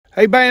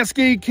Hey,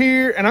 BassGeek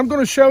here, and I'm going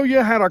to show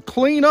you how to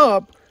clean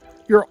up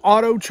your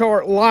Auto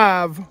Chart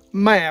Live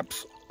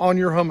maps on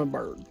your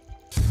Humminbird.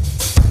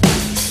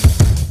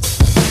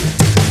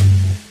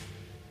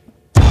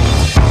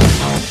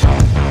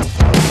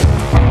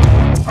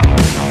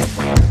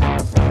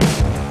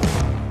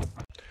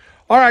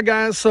 All right,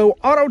 guys, so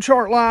Auto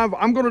Chart Live,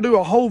 I'm going to do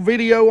a whole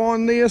video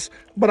on this,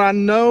 but I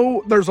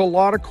know there's a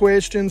lot of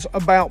questions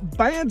about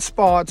bad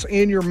spots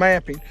in your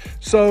mapping.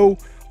 So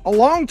a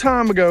long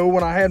time ago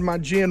when I had my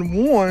Gen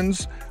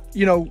 1s,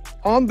 you know,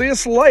 on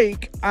this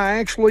lake, I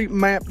actually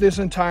mapped this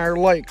entire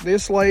lake.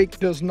 This lake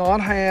does not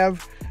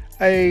have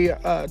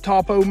a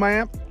topo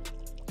map.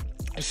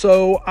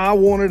 So I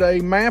wanted a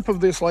map of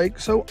this lake.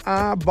 So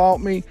I bought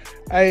me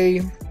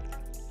a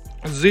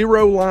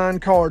zero line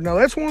card. Now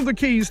that's one of the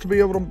keys to be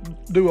able to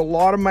do a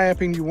lot of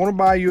mapping. You want to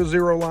buy you a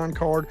zero line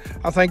card.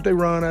 I think they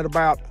run at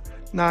about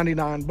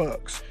 99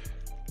 bucks.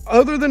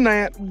 Other than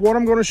that, what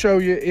I'm going to show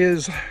you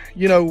is,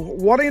 you know,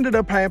 what ended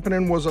up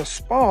happening was a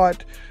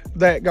spot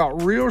that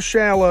got real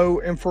shallow,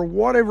 and for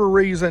whatever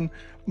reason,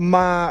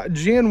 my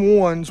Gen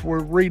 1s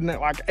were reading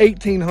at like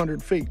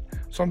 1,800 feet.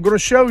 So I'm going to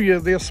show you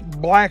this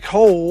black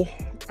hole.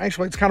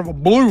 Actually, it's kind of a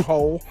blue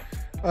hole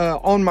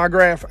on my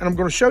graph, and I'm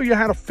going to show you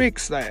how to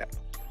fix that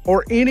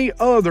or any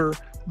other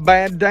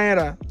bad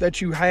data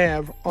that you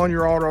have on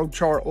your Auto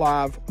Chart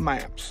Live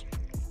maps.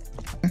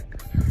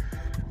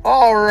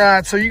 All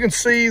right, so you can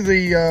see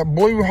the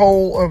blue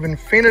hole of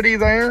infinity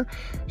there.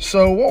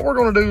 So what we're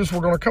going to do is we're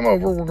going to come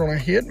over, we're going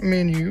to hit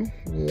menu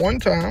one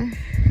time.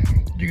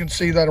 You can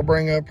see that'll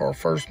bring up our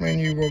first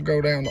menu. We'll go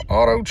down to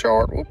Auto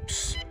Chart,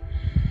 whoops,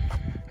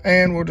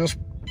 and we'll just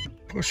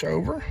push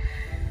over.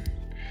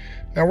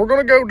 Now we're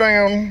going to go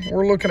down,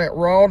 we're looking at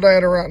raw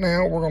data right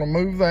now. We're going to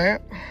move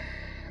that,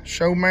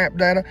 show map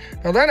data.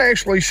 Now that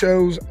actually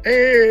shows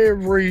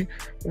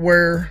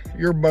everywhere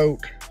your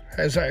boat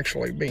has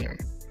actually been.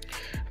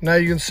 Now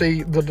you can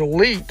see the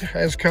delete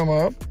has come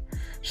up.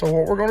 So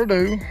what we're going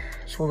to do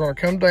is we're going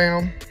to come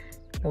down,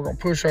 we're going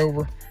to push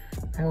over,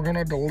 and we're going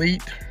to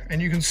delete.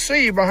 And you can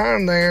see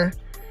behind there,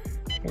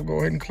 we'll go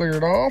ahead and clear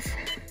it off.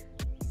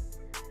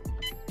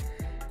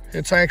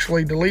 It's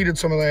actually deleted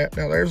some of that.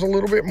 Now there's a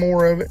little bit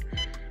more of it.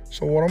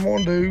 So what I'm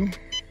going to do,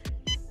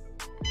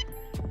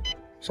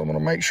 so I'm going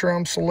to make sure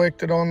I'm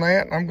selected on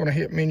that. I'm going to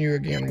hit menu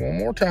again one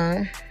more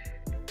time.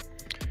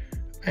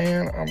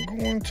 And I'm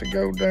going to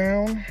go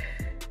down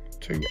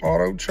to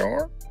Auto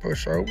Chart,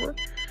 push over,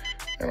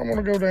 and I'm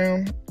going to go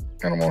down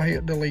and I'm going to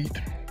hit delete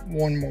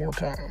one more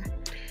time.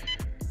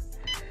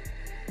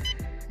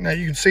 Now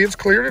you can see it's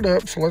cleared it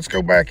up, so let's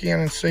go back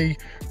in and see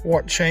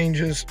what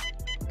changes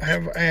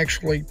have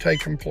actually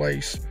taken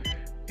place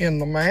in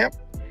the map.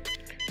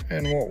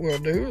 And what we'll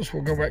do is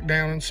we'll go back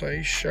down and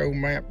say show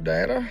map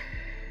data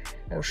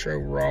or show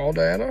raw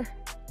data.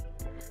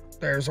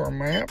 There's our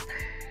map.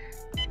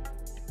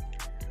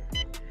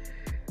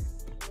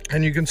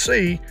 And you can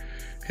see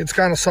it's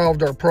kind of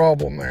solved our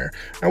problem there.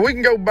 Now we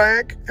can go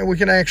back and we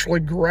can actually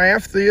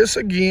graph this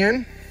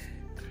again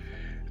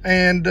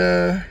and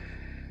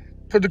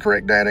put the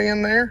correct data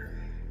in there,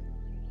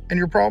 and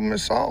your problem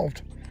is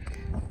solved.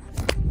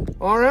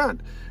 All right,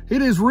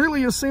 it is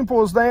really as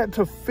simple as that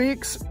to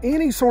fix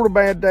any sort of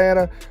bad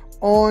data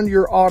on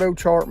your Auto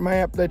Chart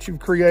map that you've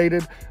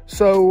created.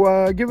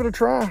 So give it a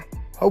try.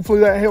 Hopefully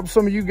that helps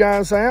some of you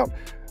guys out.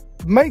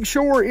 Make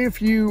sure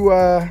if you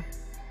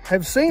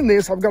have seen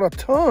this, I've got a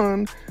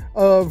ton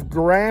of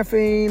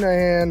graphing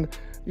and,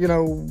 you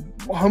know,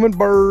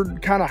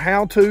 Humminbird kind of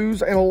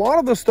how-tos, and a lot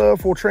of the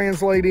stuff will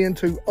translate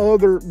into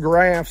other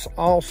graphs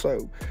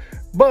also.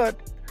 But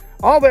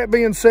all that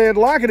being said,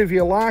 like it if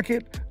you like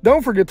it.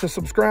 Don't forget to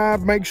subscribe.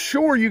 Make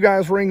sure you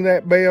guys ring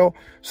that bell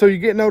so you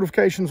get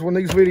notifications when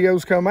these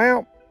videos come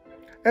out.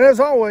 And as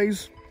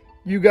always,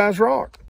 you guys rock.